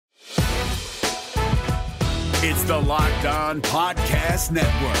It's the Locked On Podcast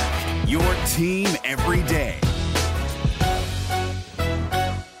Network, your team every day.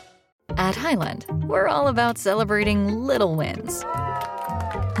 At Highland, we're all about celebrating little wins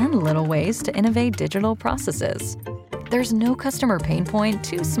and little ways to innovate digital processes. There's no customer pain point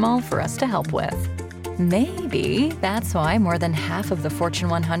too small for us to help with. Maybe that's why more than half of the Fortune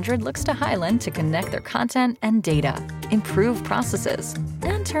 100 looks to Highland to connect their content and data, improve processes,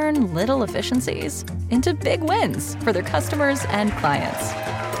 and turn little efficiencies into big wins for their customers and clients.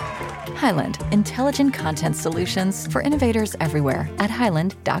 Highland, intelligent content solutions for innovators everywhere at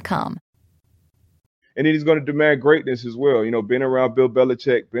highland.com. And then he's going to demand greatness as well. You know, being around Bill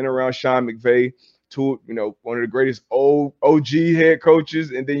Belichick, being around Sean McVay, one of the greatest OG head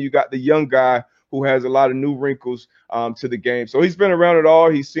coaches. And then you got the young guy who has a lot of new wrinkles to the game. So he's been around it all.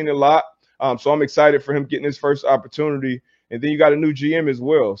 He's seen a lot. So I'm excited for him getting his first opportunity. And then you got a new GM as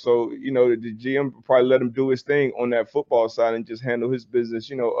well. So, you know, the GM will probably let him do his thing on that football side and just handle his business,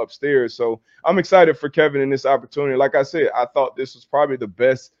 you know, upstairs. So I'm excited for Kevin in this opportunity. Like I said, I thought this was probably the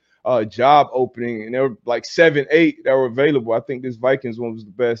best job opening, and there were like 7, 8 that were available. I think this Vikings one was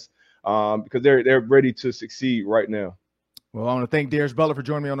the best because they're ready to succeed right now. Well, I want to thank Darius Butler for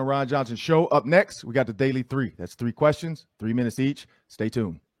joining me on the Ron Johnson Show. Up next, we got the Daily 3. That's 3 questions, 3 minutes each. Stay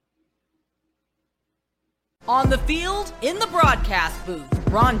tuned. On the field, in the broadcast booth,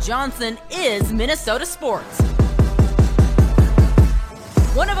 Ron Johnson is Minnesota sports.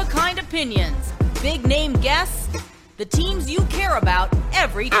 One-of-a-kind opinions, big-name guests, the teams you care about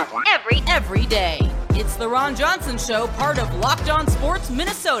every day. It's the Ron Johnson Show, part of Locked On Sports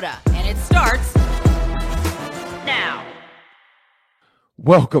Minnesota, and it starts now.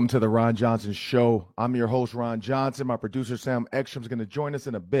 Welcome to the Ron Johnson Show. I'm your host, Ron Johnson. My producer, Sam Ekstrom, is going to join us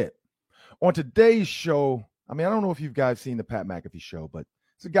in a bit. On today's show, I don't know if you guys seen the Pat McAfee show, but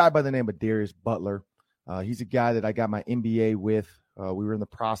it's a guy by the name of Darius Butler. He's a guy that I got my MBA with. We were in the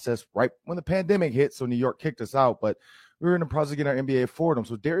process right when the pandemic hit, so New York kicked us out, but we were in the process of getting our MBA for him.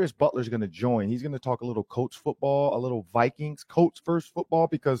 So Darius Butler's going to join. He's going to talk a little Colts football, a little Vikings, Colts first football,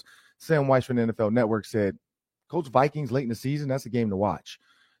 because Sam Weiss from the NFL Network said, Colts Vikings late in the season, that's a game to watch.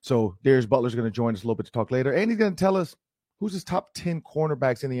 So Darius Butler's going to join us a little bit to talk later, and he's going to tell us who's his top 10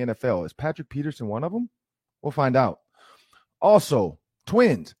 cornerbacks in the NFL. Is Patrick Peterson one of them? We'll find out. Also,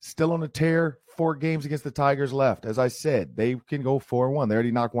 Twins still on a tear. 4 games against the Tigers left. As I said, they can go 4-1. They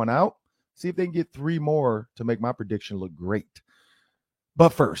already knocked one out. See if they can get 3 more to make my prediction look great. But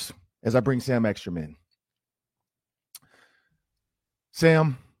first, as I bring Sam Ekstrom in.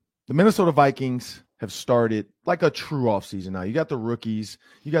 Sam, the Minnesota Vikings have started like a true offseason now. You got the rookies.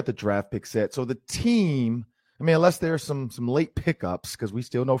 You got the draft pick set. So the team, unless there's some late pickups, because we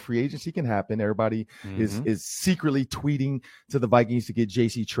still know free agency can happen. Everybody is secretly tweeting to the Vikings to get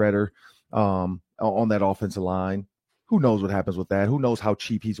J.C. Treader on that offensive line. Who knows what happens with that? Who knows how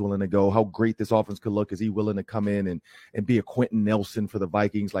cheap he's willing to go, how great this offense could look. Is he willing to come in and be a Quentin Nelson for the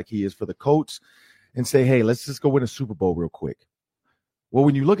Vikings like he is for the Colts and say, hey, let's just go win a Super Bowl real quick? Well,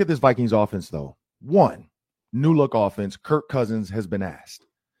 when you look at this Vikings offense, though, one, new look offense, Kirk Cousins has been asked.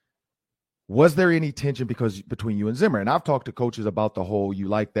 Was there any tension between you and Zimmer? And I've talked to coaches about the whole you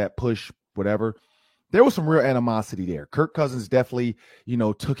like that push, whatever. There was some real animosity there. Kirk Cousins definitely,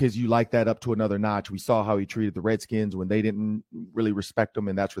 took his you like that up to another notch. We saw how he treated the Redskins when they didn't really respect him,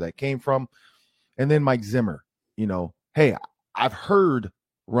 and that's where that came from. And then Mike Zimmer, hey, I've heard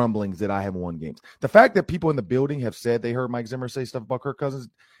rumblings that I haven't won games. The fact that people in the building have said they heard Mike Zimmer say stuff about Kirk Cousins,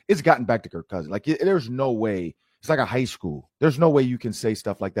 it's gotten back to Kirk Cousins. Like, there's no way. It's like a high school. There's no way you can say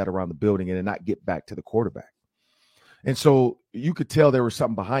stuff like that around the building and then not get back to the quarterback. And so you could tell there was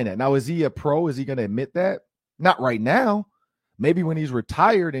something behind that. Now, is he a pro? Is he going to admit that? Not right now. Maybe when he's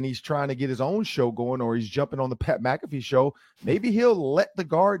retired and he's trying to get his own show going, or he's jumping on the Pat McAfee show, maybe he'll let the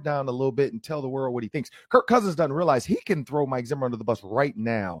guard down a little bit and tell the world what he thinks. Kirk Cousins doesn't realize he can throw Mike Zimmer under the bus right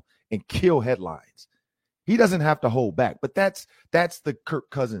now and kill headlines. He doesn't have to hold back, but that's the Kirk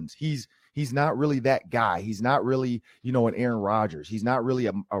Cousins. He's not really that guy. He's not really, an Aaron Rodgers. He's not really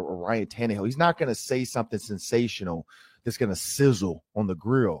a Ryan Tannehill. He's not going to say something sensational that's going to sizzle on the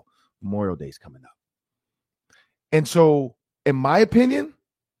grill. Memorial Day's coming up. And so, in my opinion,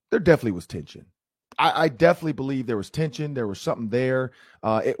 there definitely was tension. I definitely believe there was tension. There was something there.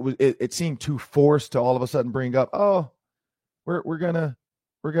 It seemed too forced to all of a sudden bring up, oh, we're gonna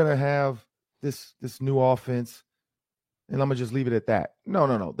have this new offense, and I'm gonna just leave it at that.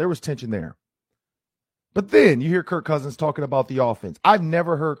 No. There was tension there. But then you hear Kirk Cousins talking about the offense. I've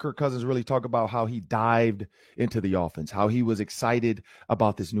never heard Kirk Cousins really talk about how he dived into the offense, how he was excited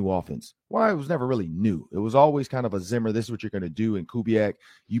about this new offense. Well, it was never really new. It was always kind of a Zimmer, this is what you're going to do. And Kubiak,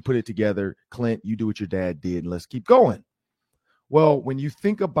 you put it together. Clint, you do what your dad did, and let's keep going. Well, when you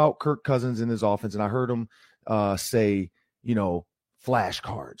think about Kirk Cousins in his offense, and I heard him say,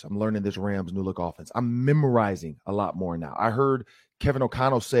 flashcards. I'm learning this Rams new look offense. I'm memorizing a lot more now. I heard Kevin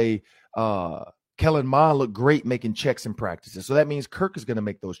O'Connell say, Kellen Mond looked great making checks in practices. So that means Kirk is going to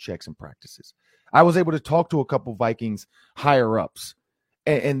make those checks in practices. I was able to talk to a couple Vikings higher ups,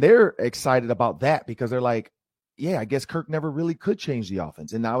 and they're excited about that because they're like, yeah, I guess Kirk never really could change the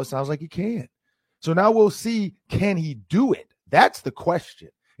offense. And now it sounds like he can. So now we'll see, can he do it? That's the question.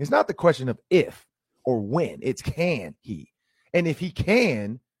 It's not the question of if or when. It's can he? And if he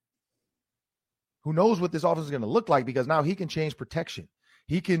can, who knows what this offense is going to look like, because now he can change protection.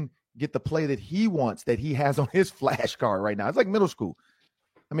 He can get the play that he wants, that he has on his flashcard right now. It's like middle school.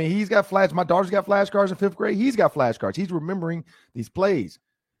 I mean, he's got flash. My daughter's got flashcards in 5th grade. He's got flashcards. He's remembering these plays.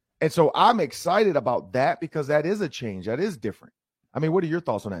 And so I'm excited about that because that is a change. That is different. I mean, what are your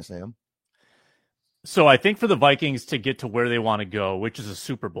thoughts on that, Sam? So I think for the Vikings to get to where they want to go, which is a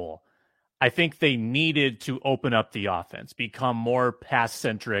Super Bowl, I think they needed to open up the offense, become more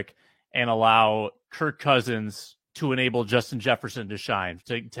pass-centric, and allow Kirk Cousins to enable Justin Jefferson to shine,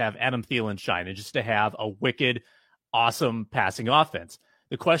 to have Adam Thielen shine, and just to have a wicked, awesome passing offense.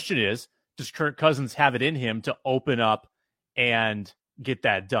 The question is, does Kirk Cousins have it in him to open up and get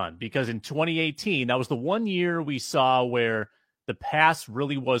that done? Because in 2018, that was the one year we saw where the pass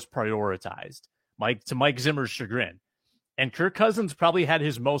really was prioritized, to Mike Zimmer's chagrin. And Kirk Cousins probably had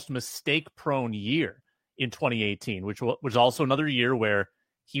his most mistake-prone year in 2018, which was also another year where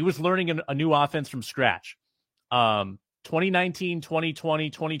he was learning a new offense from scratch. 2019, 2020,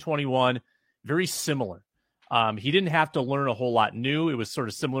 2021, very similar. He didn't have to learn a whole lot new. It was sort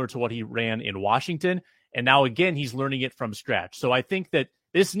of similar to what he ran in Washington. And now, again, he's learning it from scratch. So I think that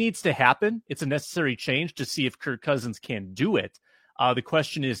this needs to happen. It's a necessary change to see if Kirk Cousins can do it. The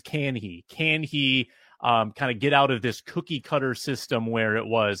question is, can he? Can he kind of get out of this cookie-cutter system where it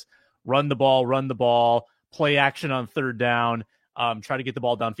was run the ball, play action on 3rd down, try to get the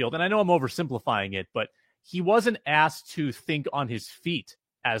ball downfield? And I know I'm oversimplifying it, but he wasn't asked to think on his feet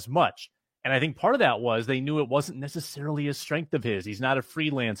as much. And I think part of that was they knew it wasn't necessarily a strength of his. He's not a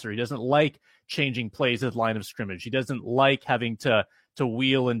freelancer. He doesn't like changing plays at the line of scrimmage. He doesn't like having to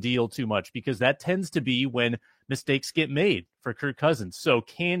wheel and deal too much, because that tends to be when mistakes get made for Kirk Cousins. So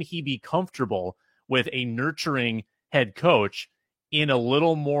can he be comfortable with a nurturing head coach in a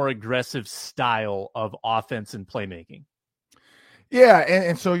little more aggressive style of offense and playmaking? Yeah,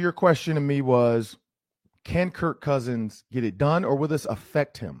 and so your question to me was, can Kirk Cousins get it done, or will this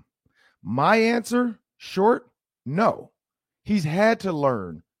affect him? My answer, short, no. He's had to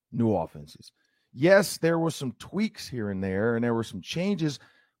learn new offenses. Yes, there were some tweaks here and there were some changes,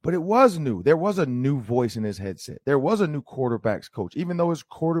 but it was new. There was a new voice in his headset. There was a new quarterbacks coach. Even though his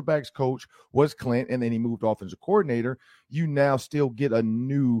quarterbacks coach was Clint and then he moved offensive coordinator, you now still get a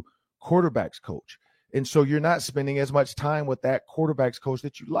new quarterbacks coach. And so you're not spending as much time with that quarterbacks coach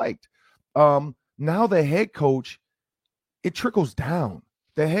that you liked. Now the head coach, it trickles down.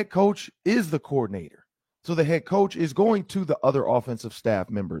 The head coach is the coordinator. So the head coach is going to the other offensive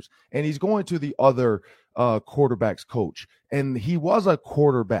staff members, and he's going to the other quarterbacks coach. And he was a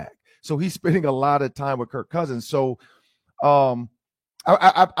quarterback, so he's spending a lot of time with Kirk Cousins. So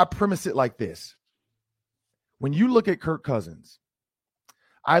I premise it like this. When you look at Kirk Cousins,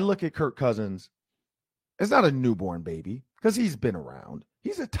 I look at Kirk Cousins, it's not a newborn baby because he's been around.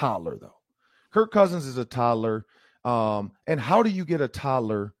 He's a toddler, though. Kirk Cousins is a toddler. And how do you get a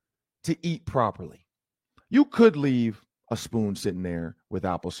toddler to eat properly? You could leave a spoon sitting there with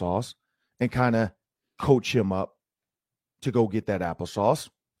applesauce and kind of coach him up to go get that applesauce.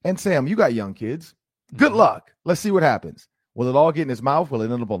 And Sam, you got young kids. Good luck. Let's see what happens. Will it all get in his mouth? Will it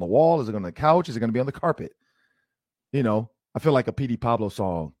end up on the wall? Is it on the couch? Is it going to be on the carpet? I feel like a P.D. Pablo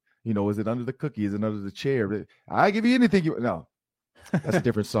song. Is it under the cookie? Is it under the chair? I give you anything you no. That's a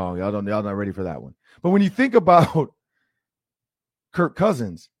different song. Y'all not ready for that one. But when you think about Kirk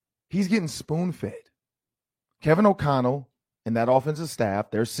Cousins, he's getting spoon-fed. Kevin O'Connell and that offensive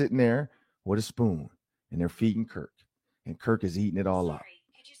staff, they're sitting there with a spoon, and they're feeding Kirk. And Kirk is eating it all up.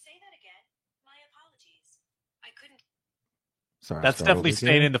 Could you say that again? My apologies. I couldn't. Sorry. That's definitely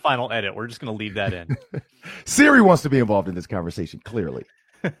staying in the final edit. We're just going to leave that in. Siri wants to be involved in this conversation, clearly.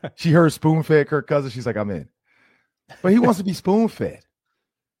 She heard spoon-fed Kirk Cousins. She's like, I'm in. But he wants to be spoon-fed.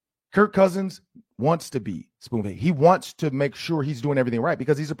 Kirk Cousins wants to be spoon-fed. He wants to make sure he's doing everything right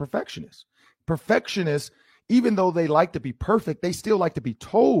because he's a perfectionist. Perfectionists, even though they like to be perfect, they still like to be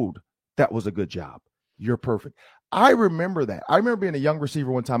told that was a good job. You're perfect. I remember that. I remember being a young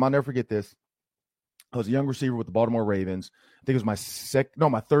receiver one time. I'll never forget this. I was a young receiver with the Baltimore Ravens. I think it was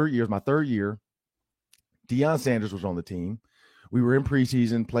my third year. It was my third year. Deion Sanders was on the team. We were in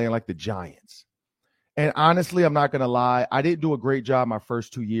preseason playing like the Giants. And honestly, I'm not going to lie, I didn't do a great job my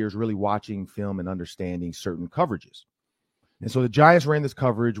first 2 years really watching film and understanding certain coverages. And so the Giants ran this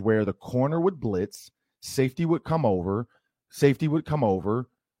coverage where the corner would blitz, safety would come over,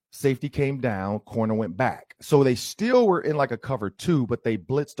 safety came down, corner went back. So they still were in like a cover 2, but they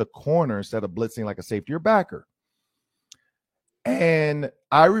blitzed a corner instead of blitzing like a safety or backer. And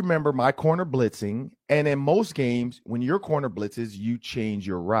I remember my corner blitzing, and in most games, when your corner blitzes, you change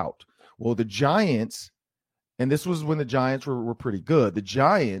your route. Well, the Giants, and this was when the Giants were pretty good, the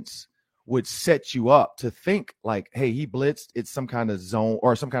Giants would set you up to think like, hey, he blitzed, it's some kind of zone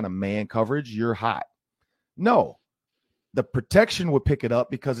or some kind of man coverage, you're hot. No, the protection would pick it up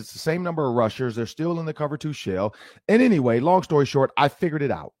because it's the same number of rushers. They're still in the cover 2 shell. And anyway, long story short, I figured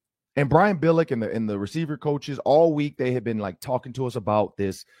it out. And Brian Billick and the receiver coaches all week, they had been like talking to us about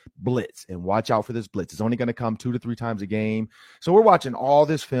this blitz and watch out for this blitz. It's only going to come 2 to 3 times a game. So we're watching all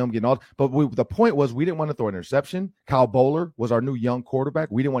this film, but the point was we didn't want to throw an interception. Kyle Bowler was our new young quarterback.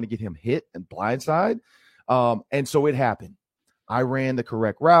 We didn't want to get him hit and blindside. And so it happened. I ran the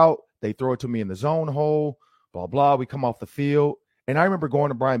correct route. They throw it to me in the zone hole, blah, blah. We come off the field. And I remember going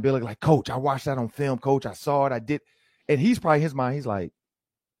to Brian Billick like, Coach, I watched that on film. Coach, I saw it. I did. And he's probably in his mind, he's like,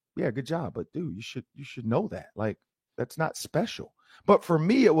 yeah, good job. But dude, you should know that. Like, that's not special. But for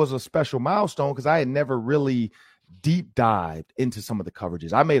me, it was a special milestone because I had never really deep dived into some of the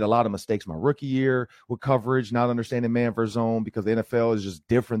coverages. I made a lot of mistakes my rookie year with coverage, not understanding man versus zone because the NFL is just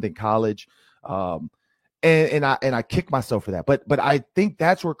different than college. And I kick myself for that. But I think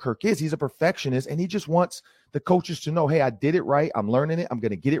that's where Kirk is. He's a perfectionist, and he just wants the coaches to know, hey, I did it right. I'm learning it. I'm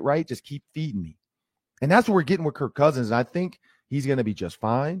going to get it right. Just keep feeding me. And that's what we're getting with Kirk Cousins. And I think he's going to be just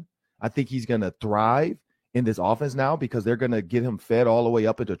fine. I think he's going to thrive in this offense now because they're going to get him fed all the way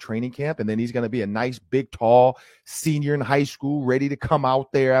up into training camp. And then he's going to be a nice, big, tall senior in high school, ready to come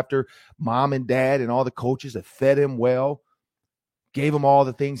out there after mom and dad and all the coaches have fed him well, gave him all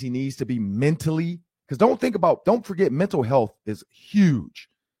the things he needs to be mentally. Because don't forget, mental health is huge.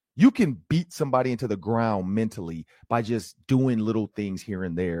 You can beat somebody into the ground mentally by just doing little things here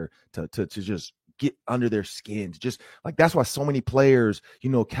and there to just get under their skins. Just like that's why so many players,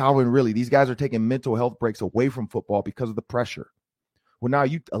 Calvin Ridley, these guys are taking mental health breaks away from football because of the pressure. Well, now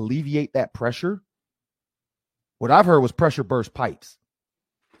you alleviate that pressure. What I've heard was pressure bursts pipes.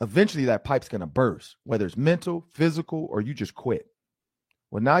 Eventually that pipe's going to burst, whether it's mental, physical, or you just quit.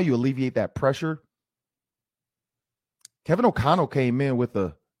 Well, now you alleviate that pressure. Kevin O'Connell came in with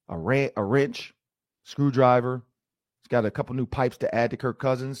a wrench, screwdriver. He's got a couple new pipes to add to Kirk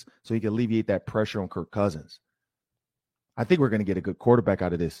Cousins so he can alleviate that pressure on Kirk Cousins. I think we're going to get a good quarterback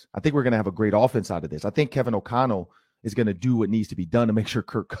out of this. I think we're going to have a great offense out of this. I think Kevin O'Connell is going to do what needs to be done to make sure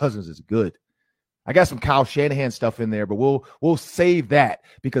Kirk Cousins is good. I got some Kyle Shanahan stuff in there, but we'll save that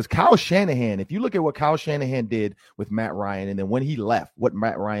because Kyle Shanahan, if you look at what Kyle Shanahan did with Matt Ryan and then when he left, what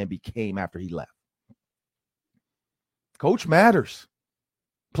Matt Ryan became after he left. Coach matters.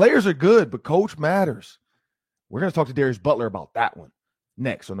 Players are good, but coach matters. We're going to talk to Darius Butler about that one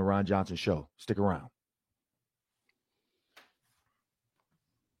next on the Ron Johnson Show. Stick around.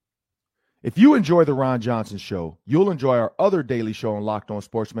 If you enjoy the Ron Johnson Show, you'll enjoy our other daily show on Locked On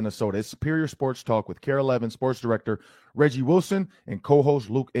Sports Minnesota. It's Superior Sports Talk with KARE 11 Sports Director Reggie Wilson and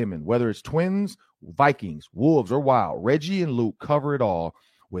co-host Luke Inman. Whether it's Twins, Vikings, Wolves, or Wild, Reggie and Luke cover it all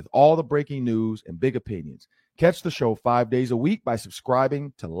with all the breaking news and big opinions. Catch the show 5 days a week by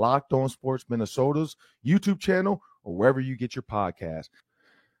subscribing to Locked On Sports Minnesota's YouTube channel or wherever you get your podcast.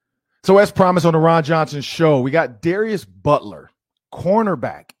 So as promised on the Ron Johnson Show, we got Darius Butler,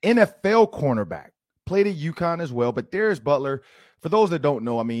 cornerback, NFL cornerback, played at UConn as well. But Darius Butler, for those that don't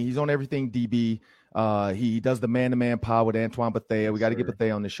know, I mean, he's on everything DB. He does the man-to-man pod with Antoine Bethea. We got to get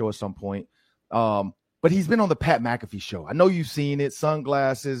Bethea on the show at some point. But he's been on the Pat McAfee show. I know you've seen it.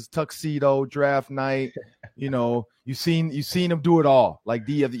 Sunglasses, tuxedo, draft night. You've seen him do it all. Like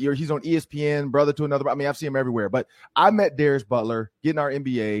D of the year. He's on ESPN, brother to another. I mean, I've seen him everywhere. But I met Darius Butler getting our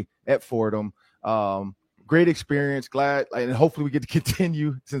MBA at Fordham. Great experience. Glad, and hopefully we get to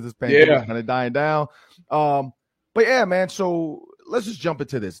continue since this pandemic is kind of dying down. But yeah, man. So let's just jump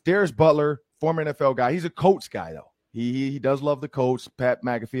into this. Darius Butler, former NFL guy. He's a Colts guy though. He does love the Colts. Pat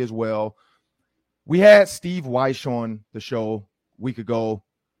McAfee as well. We had Steve Weiss on the show a week ago.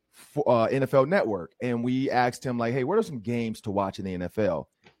 NFL Network, and we asked him, like, hey, what are some games to watch in the NFL?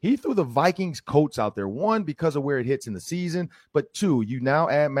 He threw the Vikings Colts out there, one, because of where it hits in the season, but two, you now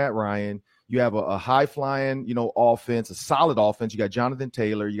add Matt Ryan. You have a high-flying, offense, a solid offense. You got Jonathan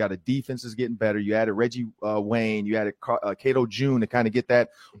Taylor. You got a defense is getting better. You added Reggie Wayne. You added Cato June to kind of get that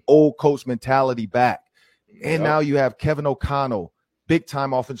old coach mentality back. And now you have Kevin O'Connell,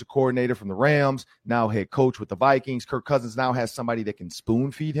 big-time offensive coordinator from the Rams, now head coach with the Vikings. Kirk Cousins now has somebody that can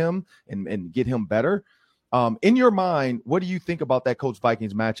spoon-feed him and get him better. In your mind, what do you think about that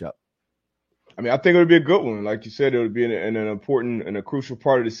Colts-Vikings matchup? I mean, I think it would be a good one. Like you said, it would be in an important and a crucial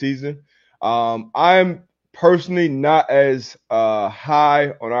part of the season. I'm personally not as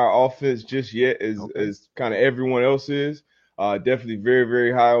high on our offense just yet as kind of everyone else is. Definitely very,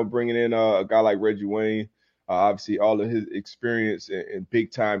 very high on bringing in a guy like Reggie Wayne. Obviously, all of his experience in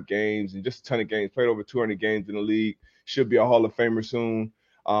big-time games and just a ton of games. Played over 200 games in the league. Should be a Hall of Famer soon.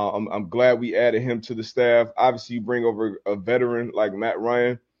 I'm glad we added him to the staff. Obviously, you bring over a veteran like Matt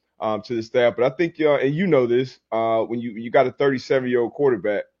Ryan to the staff. But I think, and you know this, when you got a 37-year-old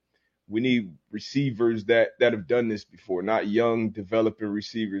quarterback, we need receivers that have done this before, not young, developing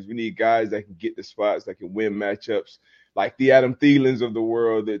receivers. We need guys that can get the spots, that can win matchups, like the Adam Thielens of the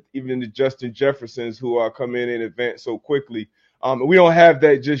world, that even the Justin Jeffersons who are come in and advance so quickly. We don't have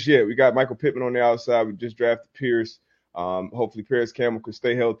that just yet. We got Michael Pittman on the outside. We just drafted Pierce. Hopefully Paris Campbell can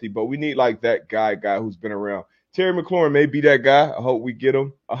stay healthy, but we need like that guy who's been around. Terry McLaurin may be that guy. I hope we get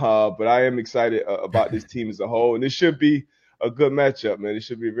him. But I am excited about this team as a whole, and this should be a good matchup, man. It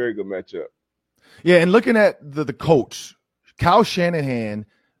should be a very good matchup. Yeah, and looking at the coach, Kyle Shanahan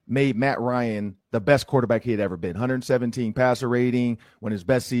made Matt Ryan the best quarterback he had ever been. 117 passer rating, one of his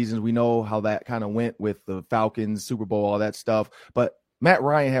best seasons. We know how that kind of went with the Falcons, Super Bowl, all that stuff. But Matt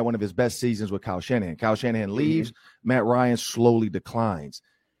Ryan had one of his best seasons with Kyle Shanahan. Kyle Shanahan leaves, Matt Ryan slowly declines.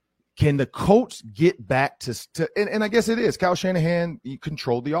 Can the Colts get back to and I guess it is. Kyle Shanahan, he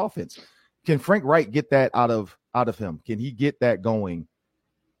controlled the offense. Can Frank Wright get that out of him? Can he get that going?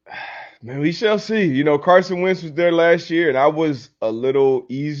 Man, we shall see. Carson Wentz was there last year, and I was a little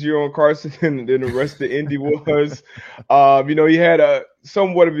easier on Carson than the rest of Indy was. He had a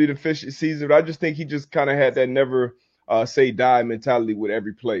somewhat of a deficient season, but I just think he just kind of had that never say die mentality with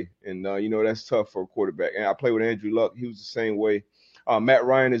every play. And, that's tough for a quarterback. And I played with Andrew Luck. He was the same way. Matt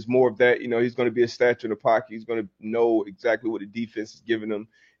Ryan is more of that. He's going to be a stature in the pocket. He's going to know exactly what the defense is giving him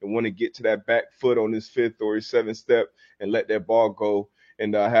and want to get to that back foot on his fifth or his seventh step and let that ball go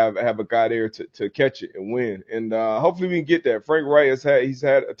and have a guy there to catch it and win. And hopefully we can get that. Frank Wright he's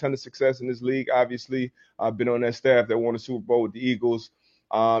had a ton of success in this league. Obviously, I've been on that staff that won a Super Bowl with the Eagles.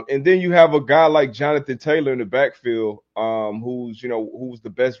 And then you have a guy like Jonathan Taylor in the backfield, who's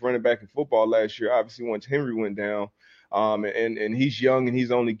the best running back in football last year. Obviously, once Henry went down, and he's young and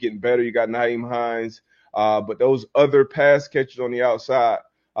he's only getting better. You got Naeem Hines, but those other pass catchers on the outside,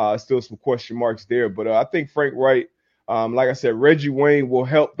 still some question marks there. But I think Frank Wright, like I said, Reggie Wayne will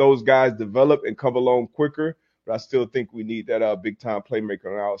help those guys develop and come along quicker. But I still think we need that big-time playmaker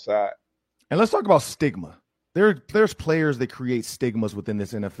on the outside. And let's talk about stigma. There's players that create stigmas within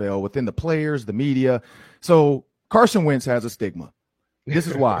this NFL, within the players, the media. So Carson Wentz has a stigma. This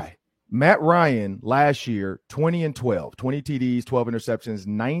is why. Matt Ryan last year, 20-12, 20 TDs, 12 interceptions,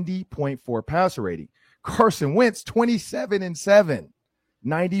 90.4 passer rating. Carson Wentz, 27-7,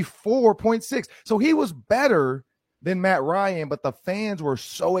 94.6. So he was better than Matt Ryan, but the fans were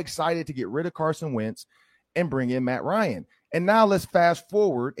so excited to get rid of Carson Wentz and bring in Matt Ryan. And now let's fast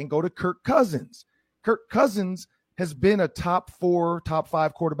forward and go to Kirk Cousins. Kirk Cousins has been a top 4, top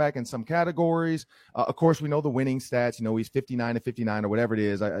 5 quarterback in some categories. Of course, we know the winning stats. He's 59-59 or whatever it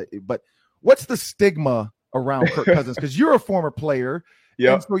is. But what's the stigma around Kirk Cousins? Because you're a former player,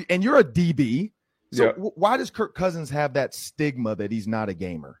 and you're a DB. So why does Kirk Cousins have that stigma that he's not a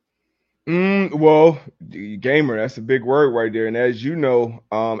gamer? Well, gamer, that's a big word right there. And as you know,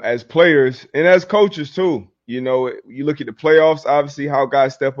 as players and as coaches too, you look at the playoffs, obviously how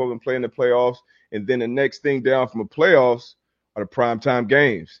guys step up and play in the playoffs. And then the next thing down from the playoffs are the primetime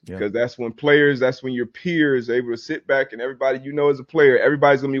games, because that's when your peers are able to sit back and everybody, as a player,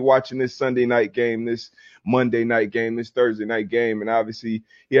 everybody's going to be watching this Sunday night game, this Monday night game, this Thursday night game. And obviously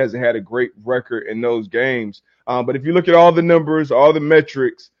he hasn't had a great record in those games. But if you look at all the numbers, all the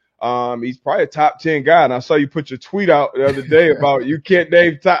metrics, he's probably a top 10 guy. And I saw you put your tweet out the other day about you can't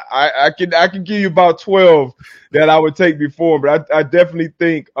name top. I can give you about 12 that I would take before him, but I definitely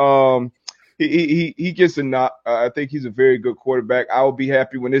think, He gets a knock. I think he's a very good quarterback. I will be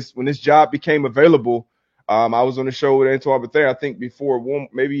happy when this job became available. I was on the show with Antoine Bethea, I think before one,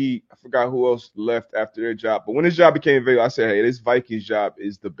 maybe I forgot who else left after their job. But when his job became available, I said, hey, this Vikings job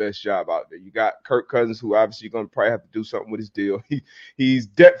is the best job out there. You got Kirk Cousins, who obviously going to probably have to do something with his deal. He's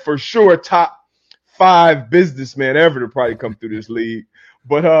for sure top 5 businessman ever to probably come through this league.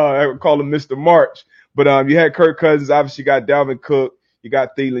 But I would call him Mr. March. But you had Kirk Cousins, obviously you got Dalvin Cook, you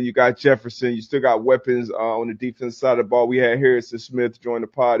got Thielen, you got Jefferson, you still got weapons on the defense side of the ball. We had Harrison Smith join the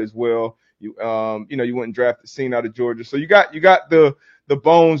pod as well. You went and drafted Cena out of Georgia. So you got the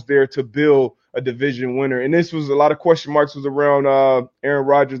bones there to build a division winner. And this was a lot of question marks was around Aaron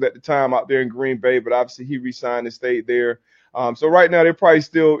Rodgers at the time out there in Green Bay, but obviously he re-signed and stayed there. So right now they're probably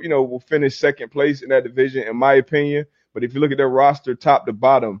still, will finish second place in that division, in my opinion. But if you look at their roster top to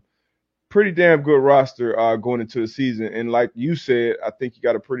bottom, pretty damn good roster going into the season. And like you said, I think you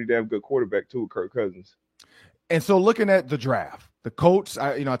got a pretty damn good quarterback too with Kirk Cousins. And so looking at the draft, the Colts,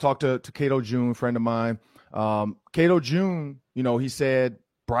 I talked to Cato June, friend of mine. Cato June, he said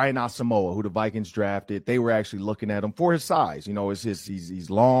Brian Asamoah, who the Vikings drafted, they were actually looking at him for his size. He's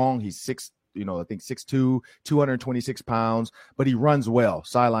long, he's 6', I think 6'2", 226 pounds, but he runs well,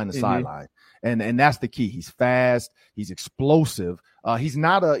 sideline to sideline. And that's the key. He's fast, he's explosive. He's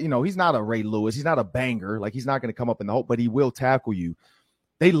not a Ray Lewis, he's not a banger, like he's not going to come up in the hole, but he will tackle you.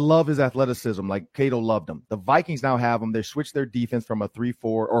 They love his athleticism, like Cato loved him. The Vikings now have him. They switched their defense from a 3-4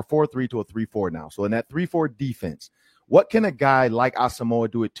 or 4-3 to a 3-4 now. So in that 3-4 defense, what can a guy like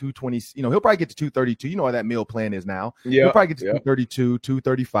Asamoah do at 220? He'll probably get to 232. You know what that meal plan is now. Yeah, he'll probably get to 232,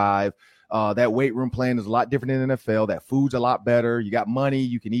 235. That weight room plan is a lot different in the NFL. That food's a lot better. You got money.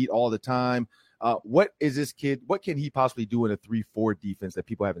 You can eat all the time. What is this kid? What can he possibly do in a 3-4 defense that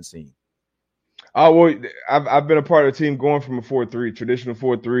people haven't seen? Well, I've been a part of the team going from a 4-3, traditional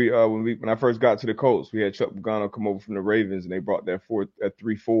 4-3. When I first got to the Colts, we had Chuck Pagano come over from the Ravens, and they brought that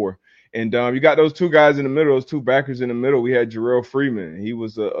 3-4. And you got those two guys in the middle, those two backers in the middle. We had Jarrell Freeman. He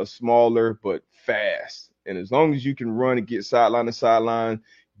was a smaller but fast. And as long as you can run and get sideline to sideline,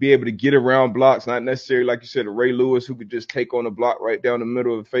 be able to get around blocks, not necessarily, like you said, a Ray Lewis who could just take on the block right down the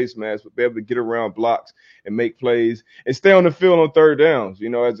middle of the face mask, but be able to get around blocks and make plays and stay on the field on third downs.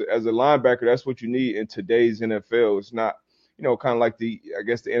 As a linebacker, that's what you need in today's NFL. It's not, kind of like the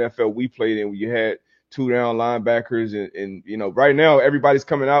NFL we played in where you had 2-down linebackers and right now everybody's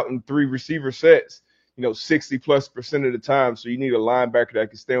coming out in 3 receiver sets, 60+% of the time. So you need a linebacker that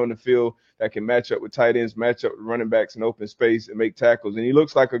can stay on the field, that can match up with tight ends, match up with running backs in open space and make tackles. And he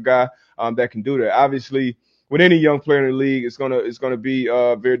looks like a guy that can do that. Obviously, with any young player in the league, it's gonna be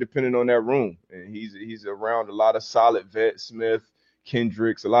very dependent on that room. And he's around a lot of solid vets, Smith,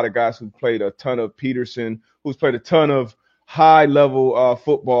 Kendricks, a lot of guys who played a ton of Peterson, who's played a ton of high-level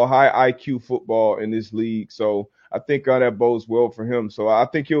football, high IQ football in this league. So I think that bodes well for him. So I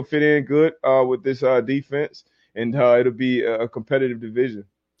think he'll fit in good with this defense, and it'll be a competitive division.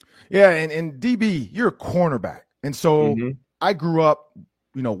 Yeah, and DB, you're a cornerback. And so I grew up,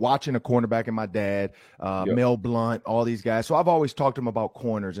 watching a cornerback and my dad, Mel Blount, all these guys. So I've always talked to him about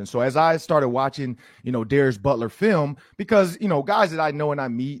corners. And so as I started watching, Darius Butler film, because, guys that I know and I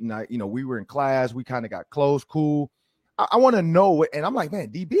meet and we were in class, we kind of got close, cool. I want to know, and I'm like, man,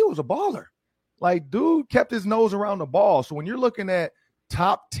 DB was a baller. Like, dude kept his nose around the ball. So when you're looking at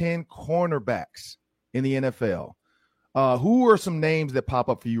top 10 cornerbacks in the NFL, who are some names that pop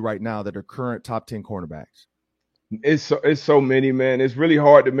up for you right now that are current top 10 cornerbacks? It's so many, man. It's really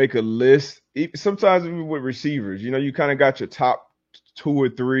hard to make a list. Sometimes even with receivers, you kind of got your top 2 or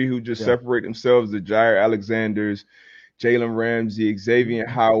 3 who just separate themselves, the Jair Alexanders, Jalen Ramsey, Xavier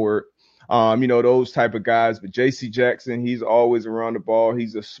Howard, those type of guys. But J.C. Jackson, he's always around the ball.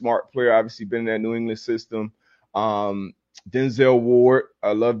 He's a smart player, obviously been in that New England system. Denzel Ward,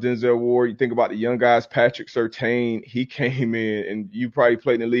 I love Denzel Ward. You think about the young guys, Patrick Surtain, he came in, and you probably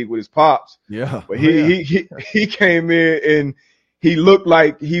played in the league with his pops. Yeah. But he came in and he looked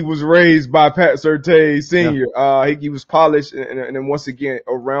like he was raised by Pat Surtain Sr. Yeah. He was polished and then once again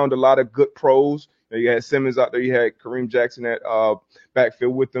around a lot of good pros. You had Simmons out there. You had Kareem Jackson at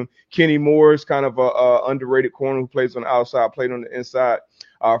backfield with them. Kenny Moore is kind of a underrated corner who plays on the outside, played on the inside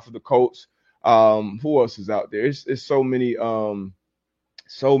for the Colts. Who else is out there? It's so many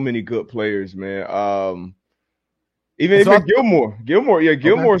good players, man. Even Gilmore.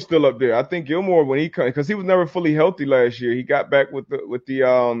 Gilmore's still up there. I think Gilmore, when he comes, because he was never fully healthy last year. He got back with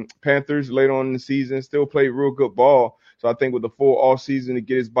the Panthers later on in the season, still played real good ball. So I think with the full off season to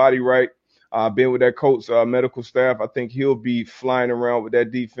get his body right, being with that Colts medical staff, I think he'll be flying around with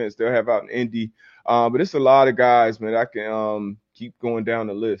that defense they'll have out in Indy. But it's a lot of guys, man. I can keep going down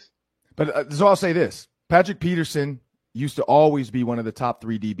the list. But so I'll say this. Patrick Peterson used to always be one of the top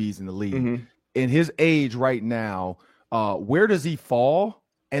 3 DBs in the league. in his age right now, where does he fall?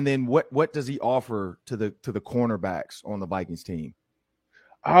 And then what does he offer to the cornerbacks on the Vikings team?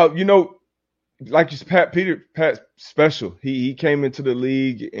 Like Pat special. He came into the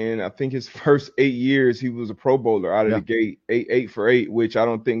league, and I think his first 8 years he was a Pro Bowler out of the gate, 8 for 8, which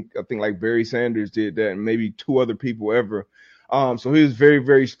I think like Barry Sanders did that, and maybe 2 other people ever. So he was very,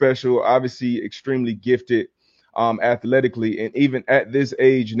 very special. Obviously, extremely gifted, athletically, and even at this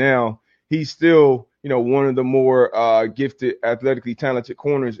age now, he's still one of the more gifted, athletically talented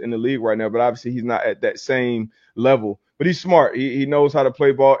corners in the league right now. But obviously, he's not at that same level. But he's smart. He knows how to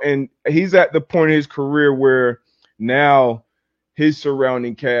play ball. And he's at the point in his career where now his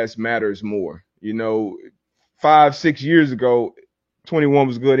surrounding cast matters more. 5-6 years ago, 21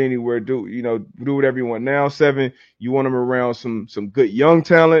 was good anywhere. Do whatever you want. Now 7, you want him around some good young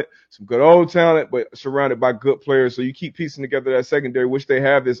talent, some good old talent, but surrounded by good players. So you keep piecing together that secondary, which they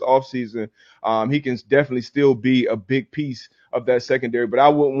have this offseason. He can definitely still be a big piece of that secondary. But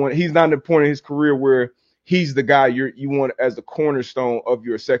he's not at the point in his career where he's the guy you want as the cornerstone of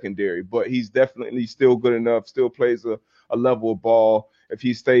your secondary, but he's definitely still good enough, still plays a level of ball if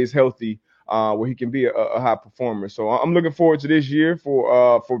he stays healthy, where he can be a high performer. So I'm looking forward to this year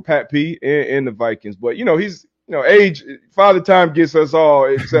for Pat P and the Vikings. But he's age, Father Time gets us all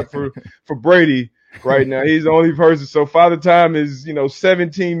except for Brady right now. He's the only person. So Father Time is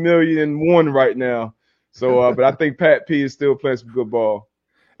 17,000,001 right now. So but I think Pat P is still playing some good ball.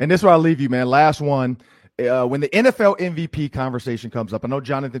 And this is where I'll leave you, man. Last one. When the NFL MVP conversation comes up, I know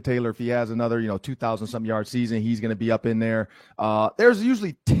Jonathan Taylor, if he has another, 2,000-something yard season, he's going to be up in there. There's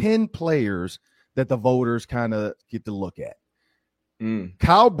usually 10 players that the voters kind of get to look at.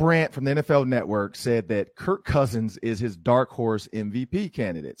 Kyle Brandt from the NFL Network said that Kirk Cousins is his dark horse MVP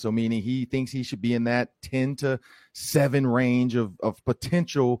candidate. So meaning he thinks he should be in that 10 to 7 range of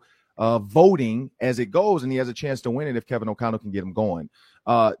potential voting as it goes, and he has a chance to win it if Kevin O'Connell can get him going.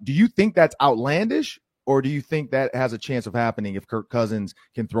 Do you think that's outlandish? Or do you think that has a chance of happening if Kirk Cousins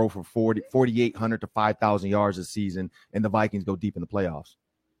can throw for 4,800 to 5,000 yards this season and the Vikings go deep in the playoffs?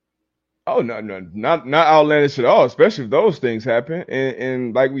 Oh, no, not outlandish at all, especially if those things happen.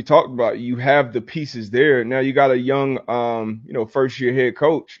 And like we talked about, you have the pieces there. Now you got a young, first-year head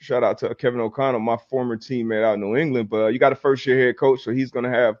coach. Shout out to Kevin O'Connell, my former teammate out in New England. But you got a first-year head coach, so he's going to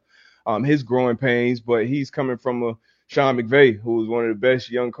have his growing pains. But he's coming from Sean McVay, who is one of the best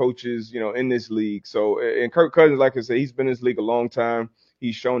young coaches, in this league. So, and Kirk Cousins, like I said, he's been in this league a long time.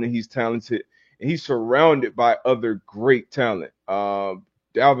 He's shown that he's talented, and he's surrounded by other great talent.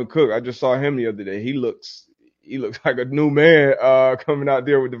 Dalvin Cook, I just saw him the other day. He looks like a new man coming out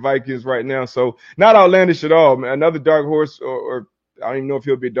there with the Vikings right now. So, not outlandish at all, man. Another dark horse, or I don't even know if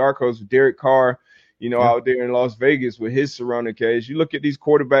he'll be a dark horse, Derek Carr, out there in Las Vegas with his surrounding cast. You look at these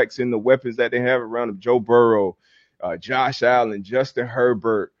quarterbacks and the weapons that they have around them, Joe Burrow, Josh Allen, Justin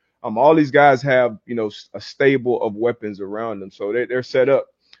Herbert. All these guys have, a stable of weapons around them. So they're set up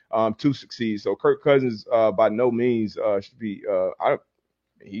to succeed. So Kirk Cousins by no means should be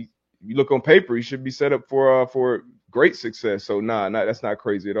you look on paper, he should be set up for great success. So that's not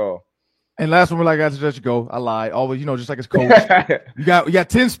crazy at all. And last one, we're like, I just let you go. I lied. Always, just like his coach. you got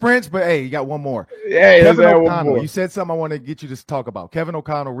 10 sprints, but hey, you got one more. Yeah, Kevin O'Connell, you said something I want to get you to talk about. Kevin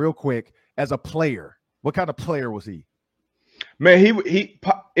O'Connell, real quick, as a player. What kind of player was he? Man, he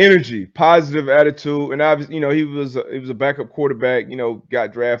energy, positive attitude, and obviously, he was a backup quarterback.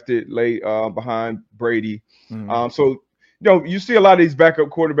 Got drafted late behind Brady. Mm-hmm. So you see a lot of these backup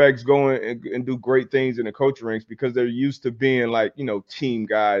quarterbacks going and do great things in the coaching ranks because they're used to being like team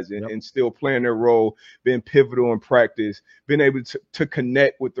guys and still playing their role, being pivotal in practice, being able to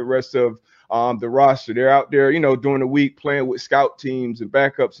connect with the rest of the roster. They're out there, during the week playing with scout teams and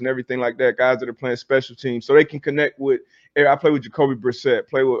backups and everything like that, guys that are playing special teams. So they can connect with – I play with Jacoby Brissett,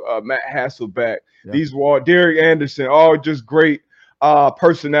 play with Matt Hasselbeck, these Derek Anderson, all just great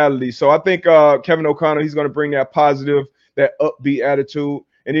personalities. So I think Kevin O'Connell, he's going to bring that positive, that upbeat attitude,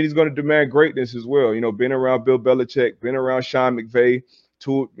 and then he's going to demand greatness as well. Being around Bill Belichick, being around Sean McVay,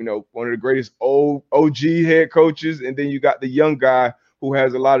 one of the greatest OG head coaches, and then you got the young guy who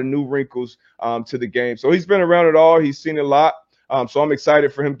has a lot of new wrinkles to the game. So he's been around it all. He's seen a lot. So I'm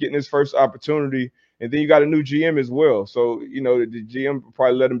excited for him getting his first opportunity. And then you got a new GM as well. So, the GM will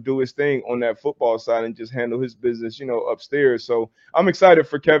probably let him do his thing on that football side and just handle his business, upstairs. So I'm excited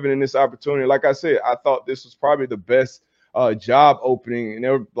for Kevin in this opportunity. Like I said, I thought this was probably the best job opening. And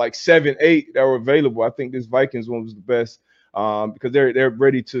there were like 7, 8 that were available. I think this Vikings one was the best because they're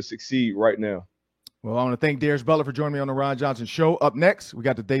ready to succeed right now. Well, I want to thank Darius Butler for joining me on the Ron Johnson Show. Up next, we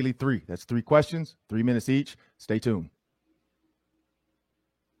got the Daily 3. That's 3 questions, 3 minutes each. Stay tuned.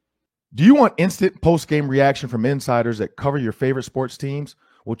 Do you want instant post-game reaction from insiders that cover your favorite sports teams?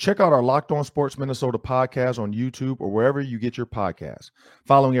 Well, check out our Locked On Sports Minnesota podcast on YouTube or wherever you get your podcasts.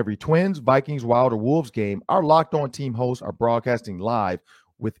 Following every Twins, Vikings, Wild, or Wolves game, our Locked On team hosts are broadcasting live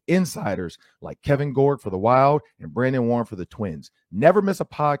with insiders like Kevin Gord for the Wild and Brandon Warren for the Twins. Never miss a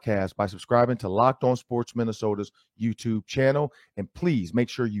podcast by subscribing to Locked On Sports Minnesota's YouTube channel. And please make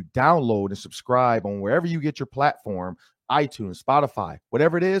sure you download and subscribe on wherever you get your platform, iTunes, Spotify,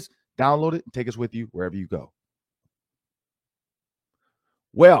 whatever it is, download it and take us with you wherever you go.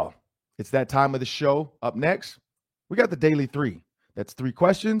 Well, it's that time of the show. Up next, we got the Daily 3. That's 3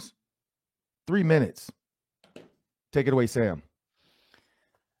 questions, 3 minutes. Take it away, Sam.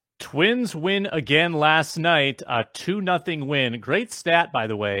 Twins win again last night, a 2-0 win. Great stat, by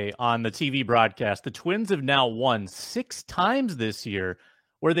the way, on the TV broadcast. The Twins have now won 6 times this year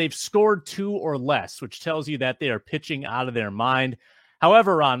where they've scored 2 or less, which tells you that they are pitching out of their mind.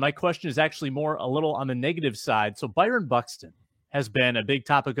 However, Ron, my question is actually more a little on the negative side. So Byron Buxton has been a big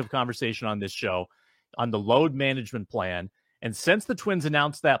topic of conversation on this show on the load management plan. And since the Twins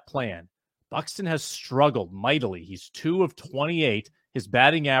announced that plan, Buxton has struggled mightily. He's 2 of 28. His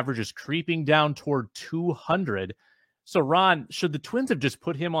batting average is creeping down toward 200. So, Ron, should the Twins have just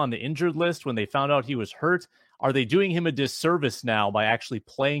put him on the injured list when they found out he was hurt? Are they doing him a disservice now by actually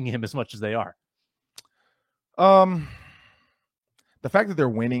playing him as much as they are? The fact that they're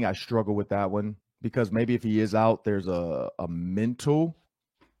winning, I struggle with that one. Because maybe if he is out, there's a mental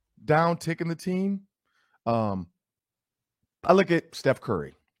downtick in the team. I look at Steph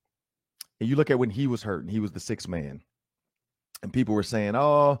Curry, and you look at when he was hurt, and he was the 6th man. And people were saying,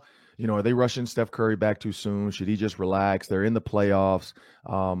 oh, are they rushing Steph Curry back too soon? Should he just relax? They're in the playoffs.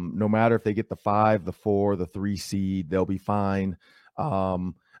 No matter if they get the 5, the 4, the 3 seed, they'll be fine.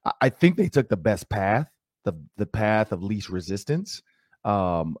 I think they took the best path, the path of least resistance.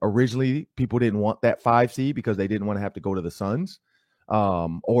 Originally people didn't want that 5 seed because they didn't want to have to go to the Suns,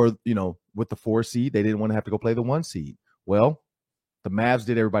 or with the 4 seed, they didn't want to have to go play the 1 seed. Well, the Mavs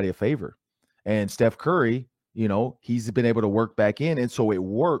did everybody a favor, and Steph Curry, he's been able to work back in. And so it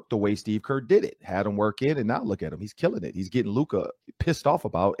worked the way Steve Kerr did it, had him work in, and now look at him. He's killing it. He's getting Luka pissed off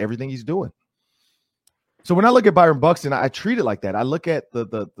about everything he's doing. So when I look at Byron Buxton, I treat it like that. I look at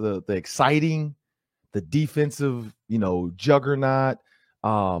the exciting, the defensive, juggernaut.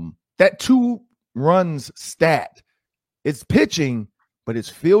 That 2 runs stat, it's pitching, but it's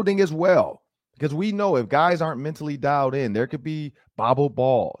fielding as well. Because we know if guys aren't mentally dialed in, there could be bobbled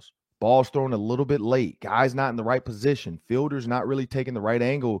balls thrown a little bit late, guys not in the right position, fielders not really taking the right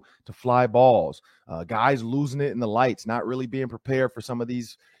angle to fly balls, guys losing it in the lights, not really being prepared for some of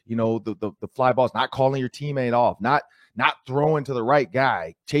these, the fly balls, not calling your teammate off, not throwing to the right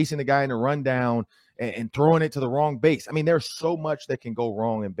guy, chasing the guy in the rundown and throwing it to the wrong base. I mean, there's so much that can go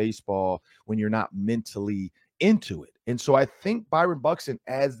wrong in baseball when you're not mentally into it. And so I think Byron Buxton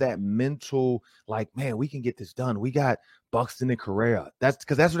adds that mental, like, man, we can get this done. We got Buxton and Correa. That's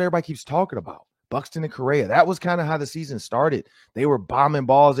because that's what everybody keeps talking about. Buxton and Correa. That was kind of how the season started. They were bombing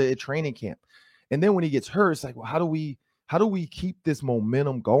balls at training camp. And then when he gets hurt, it's like, well, how do we keep this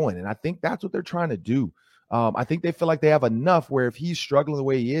momentum going? And I think that's what they're trying to do. I think they feel like they have enough where if he's struggling the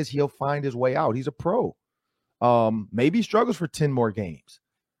way he is, he'll find his way out. He's a pro. Maybe he struggles for 10 more games,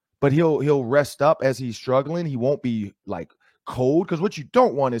 but he'll rest up as he's struggling. He won't be like cold, because what you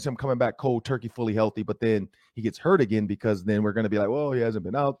don't want is him coming back cold turkey, fully healthy, but then he gets hurt again, because then we're going to be like, well, he hasn't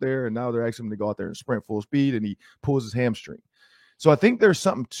been out there, and now they're asking him to go out there and sprint full speed, and he pulls his hamstring. So I think there's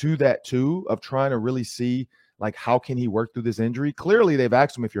something to that too, of trying to really see, like, how can he work through this injury? Clearly, they've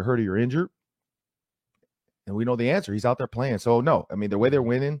asked him if you're hurt or you're injured, and we know the answer. He's out there playing. So no, I mean, the way they're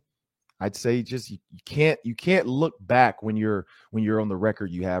winning, I'd say just you can't look back when you're on the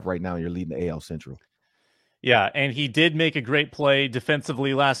record you have right now and you're leading the AL Central. Yeah, and he did make a great play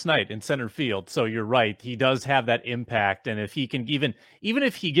defensively last night in center field. So you're right. He does have that impact. And if he can even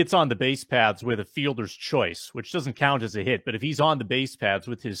if he gets on the base paths with a fielder's choice, which doesn't count as a hit, but if he's on the base paths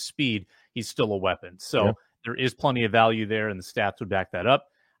with his speed, he's still a weapon. So There is plenty of value there, and the stats would back that up.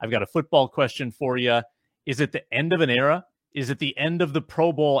 I've got a football question for you. Is it the end of an era? Is it the end of the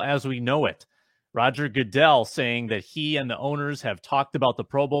Pro Bowl as we know it? Roger Goodell saying that he and the owners have talked about the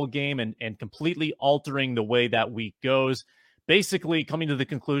Pro Bowl game and completely altering the way that week goes, basically coming to the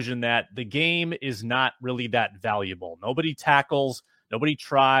conclusion that the game is not really that valuable. Nobody tackles, nobody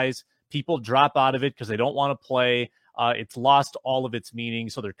tries, people drop out of it because they don't want to play. It's lost all of its meaning,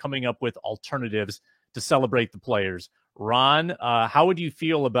 so they're coming up with alternatives to celebrate the players. Ron, how would you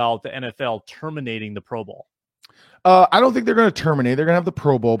feel about the NFL terminating the Pro Bowl? I don't think they're going to terminate. They're going to have the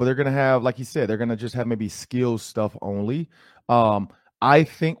Pro Bowl, but they're going to have, like you said, they're going to just have maybe skills stuff only. I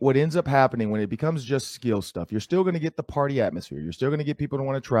think what ends up happening when it becomes just skill stuff, you're still going to get the party atmosphere. You're still going to get people to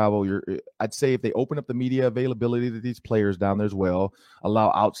want to travel. I'd say if they open up the media availability to these players down there as well,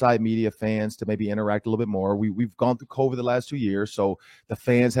 allow outside media fans to maybe interact a little bit more. We've gone through COVID the last 2 years, so the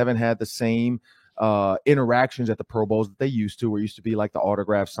fans haven't had the same interactions at the Pro Bowls that they used to, where it used to be like the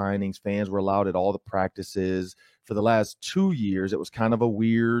autograph signings. Fans were allowed at all the practices. For the last 2 years, it was kind of a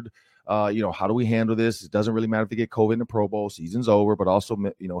weird, how do we handle this? It doesn't really matter if they get COVID in the Pro Bowl, season's over, but also,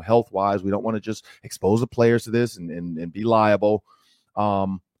 health-wise, we don't want to just expose the players to this and be liable.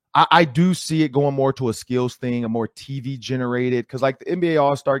 I do see it going more to a skills thing, a more TV-generated, because like the NBA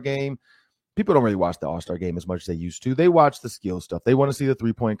All-Star Game, people don't really watch the All-Star Game as much as they used to. They watch the skill stuff. They want to see the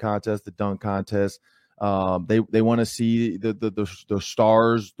three-point contest, the dunk contest. They want to see the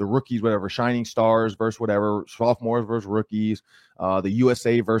stars, the rookies, whatever, shining stars versus whatever, sophomores versus rookies, the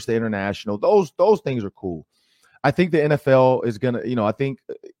USA versus the international. Those things are cool. I think the NFL is gonna, I think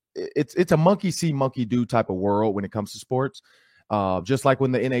it's a monkey see, monkey do type of world when it comes to sports. Just like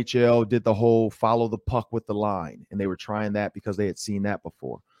when the NHL did the whole follow the puck with the line, and they were trying that because they had seen that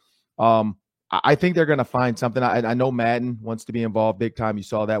before. I think they're going to find something. I know Madden wants to be involved big time. You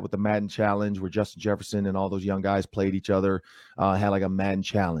saw that with the Madden Challenge where Justin Jefferson and all those young guys played each other, had like a Madden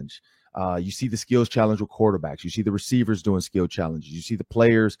Challenge. You see the skills challenge with quarterbacks. You see the receivers doing skill challenges. You see the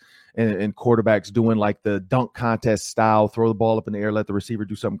players and quarterbacks doing like the dunk contest style, throw the ball up in the air, let the receiver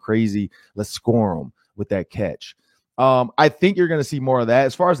do something crazy. Let's score them with that catch. I think you're going to see more of that.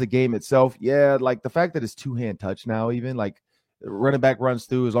 As far as the game itself, yeah, like the fact that it's two-hand touch now, even like running back runs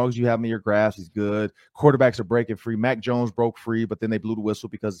through, as long as you have him in your grasp, he's good. Quarterbacks are breaking free. Mac Jones broke free, but then they blew the whistle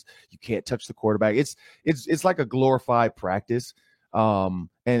because you can't touch the quarterback. It's like a glorified practice. And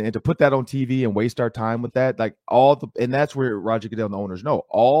to put that on TV and waste our time with that, like and that's where Roger Goodell and the owners know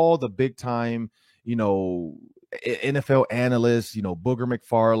all the big time, NFL analysts, Booger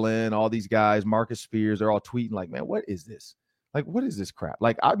McFarland, all these guys, Marcus Spears, they're all tweeting like, man, what is this? Like, what is this crap?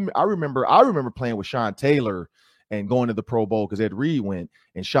 Like, I remember playing with Sean Taylor and going to the Pro Bowl because Ed Reed went,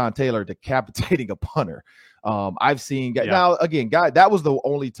 and Sean Taylor decapitating a punter. I've seen guys, now again, that was the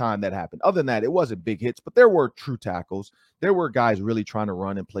only time that happened. Other than that, it wasn't big hits, but there were true tackles. There were guys really trying to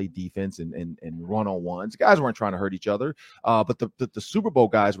run and play defense and run on ones. Guys weren't trying to hurt each other. But the Super Bowl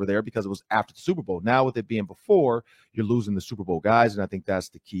guys were there because it was after the Super Bowl. Now with it being before, you're losing the Super Bowl guys, and I think that's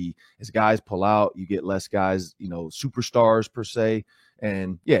the key. As guys pull out, you get less guys, superstars per se.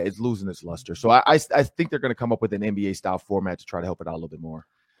 And yeah, it's losing its luster. So I think they're going to come up with an NBA style format to try to help it out a little bit more.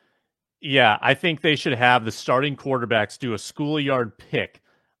 Yeah, I think they should have the starting quarterbacks do a schoolyard pick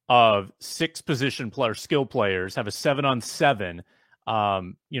of 6 position players, skill players, have a 7-on-7,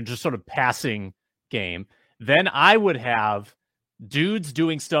 just sort of passing game. Then I would have dudes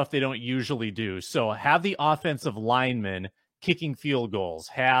doing stuff they don't usually do. So have the offensive linemen kicking field goals,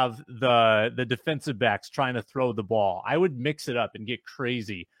 have the defensive backs trying to throw the ball. I would mix it up and get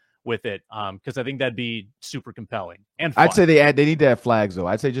crazy with it because I think that'd be super compelling and fun. I'd say they need to have flags though.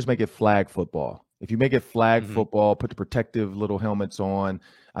 I'd say just make it flag football. If you make it flag football, put the protective little helmets on,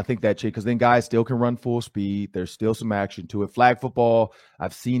 I think that because then guys still can run full speed. There's still some action to it. Flag football,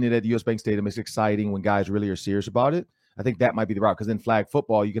 I've seen it at the US Bank Stadium. It's exciting when guys really are serious about it. I think that might be the route because then flag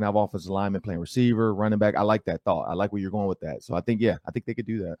football, you can have offensive linemen playing receiver, running back. I like that thought. I like where you're going with that. So I think they could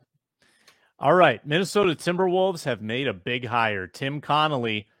do that. All right. Minnesota Timberwolves have made a big hire. Tim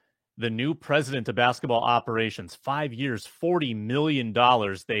Connolly, the new president of basketball operations, 5 years, $40 million.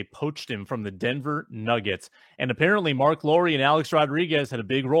 They poached him from the Denver Nuggets. And apparently Mark Lowry and Alex Rodriguez had a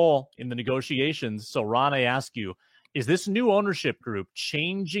big role in the negotiations. So Ron, I ask you, is this new ownership group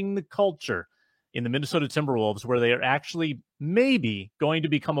changing the culture in the Minnesota Timberwolves where they are actually maybe going to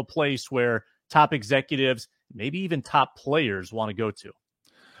become a place where top executives, maybe even top players want to go to?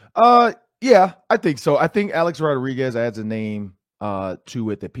 Yeah, I think so. I think Alex Rodriguez adds a name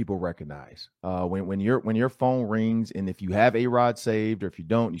to it that people recognize. When your phone rings, and if you have A-Rod saved, or if you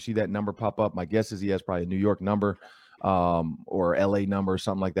don't, you see that number pop up. My guess is he has probably a New York number or LA number or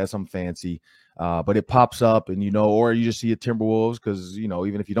something like that, something fancy. But it pops up and, or you just see a Timberwolves because,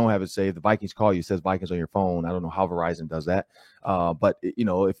 even if you don't have it saved, the Vikings call you, it says Vikings on your phone. I don't know how Verizon does that. But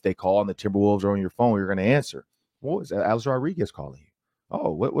if they call and the Timberwolves are on your phone, you're going to answer. Well, is Alex Rodriguez calling you?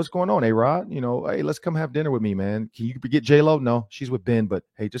 Oh, what's going on, A-Rod? Hey, let's come have dinner with me, man. Can you get J-Lo? No, she's with Ben, but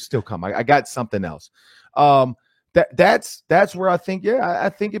hey, just still come. I got something else. That's where I think, I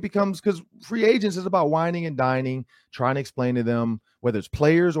think it becomes, because free agents is about whining and dining, trying to explain to them, whether it's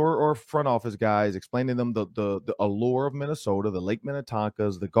players or front office guys, explaining to them the allure of Minnesota, the Lake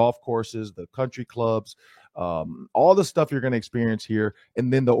Minnetonkas, the golf courses, the country clubs, all the stuff you're going to experience here,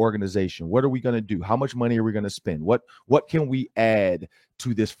 and then the organization. What are we going to do? How much money are we going to spend? What can we add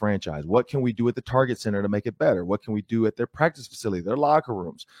to this franchise? What can we do at the Target Center to make it better? What can we do at their practice facility, their locker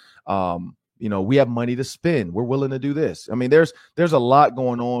rooms? We have money to spend. We're willing to do this. I mean, there's a lot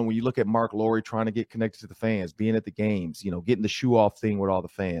going on when you look at Mark Lowry trying to get connected to the fans, being at the games, getting the shoe off thing with all the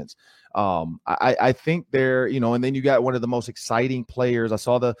fans. I think they're, and then you got one of the most exciting players. I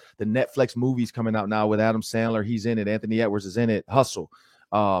saw the Netflix movies coming out now with Adam Sandler. He's in it. Anthony Edwards is in it. Hustle.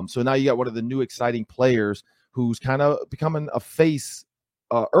 So now you got one of the new exciting players who's kind of becoming a face,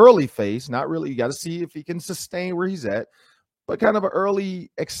 early face. Not really. You got to see if he can sustain where he's at. But kind of an early,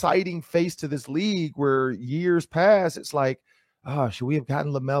 exciting face to this league where years past, it's like, should we have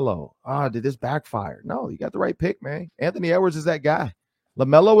gotten LaMelo? Did this backfire? No, you got the right pick, man. Anthony Edwards is that guy.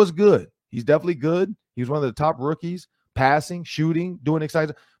 LaMelo is good. He's definitely good. He was one of the top rookies, passing, shooting, doing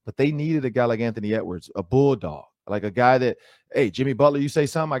exciting. But they needed a guy like Anthony Edwards, a bulldog, like a guy that, hey, Jimmy Butler, you say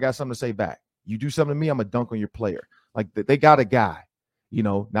something, I got something to say back. You do something to me, I'm going to dunk on your player. Like they got a guy,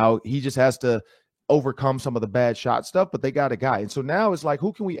 Now he just has to overcome some of the bad shot stuff, but they got a guy. And so now it's like,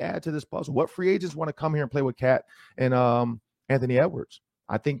 who can we add to this puzzle? What free agents want to come here and play with Cat and Anthony Edwards?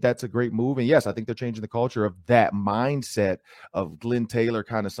 I think that's a great move. And yes, I think they're changing the culture of that mindset of Glenn Taylor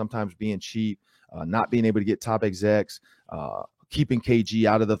kind of sometimes being cheap, not being able to get top execs, keeping KG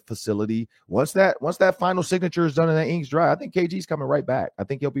out of the facility. Once that final signature is done and that ink's dry, I think KG's coming right back. I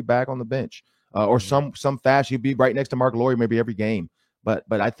think he'll be back on the bench or some fashion. He'll be right next to Mark Lowry maybe every game. But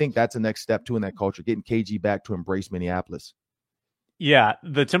I think that's the next step too in that culture, getting KG back to embrace Minneapolis. Yeah,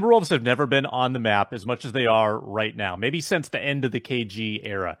 the Timberwolves have never been on the map as much as they are right now, maybe since the end of the KG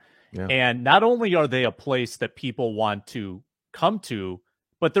era. Yeah. And not only are they a place that people want to come to,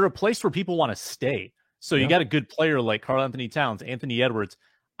 but they're a place where people want to stay. So you got a good player like Karl-Anthony Towns, Anthony Edwards.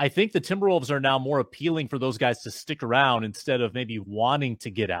 I think the Timberwolves are now more appealing for those guys to stick around instead of maybe wanting to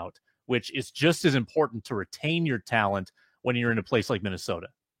get out, which is just as important to retain your talent when you're in a place like Minnesota.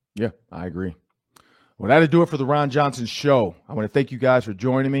 Yeah, I agree. Well, that'll do it for the Ron Johnson Show. I want to thank you guys for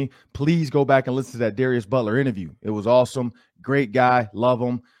joining me. Please go back and listen to that Darius Butler interview. It was awesome. Great guy. Love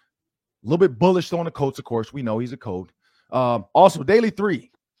him. A little bit bullish on the Colts, of course. We know he's a code. Also, Daily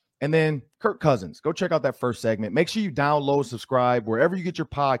 3. And then Kirk Cousins. Go check out that first segment. Make sure you download, subscribe, wherever you get your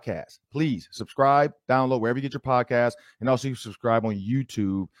podcast. Please subscribe, download, wherever you get your podcast. And also you subscribe on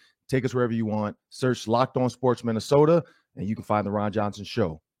YouTube. Take us wherever you want. Search Locked On Sports Minnesota, and you can find the Ron Johnson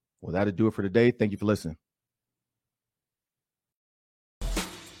Show. Well, that'll do it for today. Thank you for listening.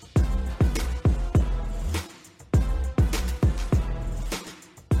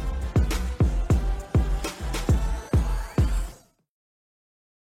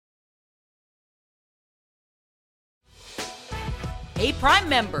 Hey, Prime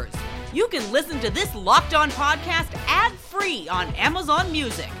members, you can listen to this Locked On podcast ad-free on Amazon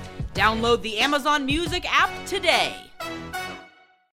Music. Download the Amazon Music app today.